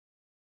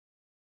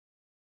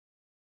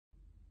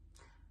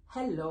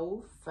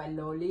Hello,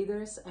 fellow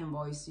leaders and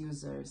voice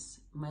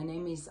users. My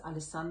name is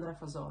Alessandra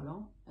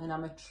Fasolo, and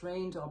I'm a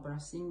trained opera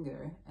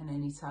singer and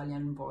an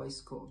Italian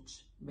voice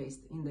coach based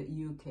in the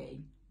UK.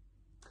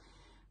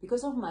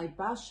 Because of my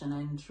passion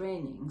and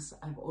trainings,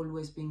 I've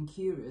always been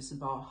curious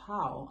about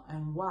how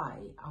and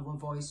why our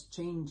voice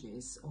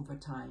changes over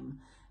time,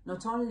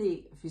 not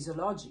only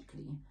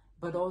physiologically,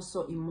 but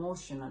also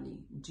emotionally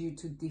due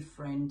to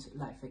different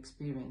life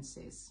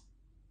experiences.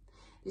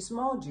 This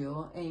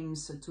module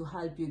aims to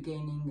help you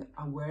gaining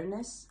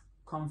awareness,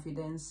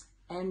 confidence,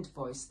 and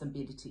voice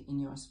stability in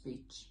your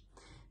speech.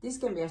 This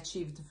can be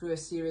achieved through a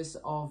series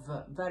of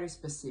very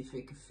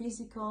specific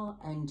physical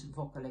and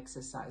vocal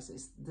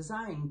exercises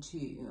designed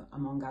to,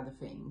 among other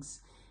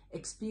things,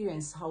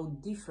 experience how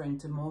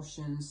different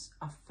emotions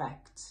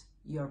affect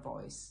your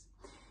voice.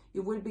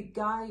 You will be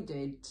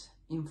guided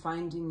in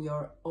finding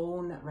your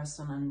own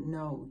resonant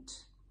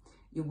note.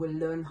 You will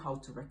learn how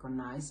to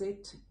recognize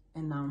it,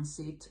 enhance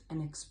it,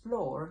 and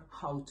explore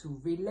how to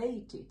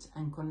relate it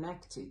and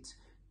connect it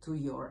to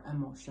your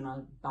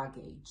emotional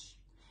baggage.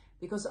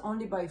 Because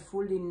only by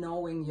fully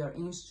knowing your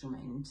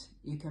instrument,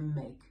 you can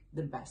make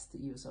the best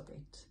use of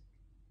it.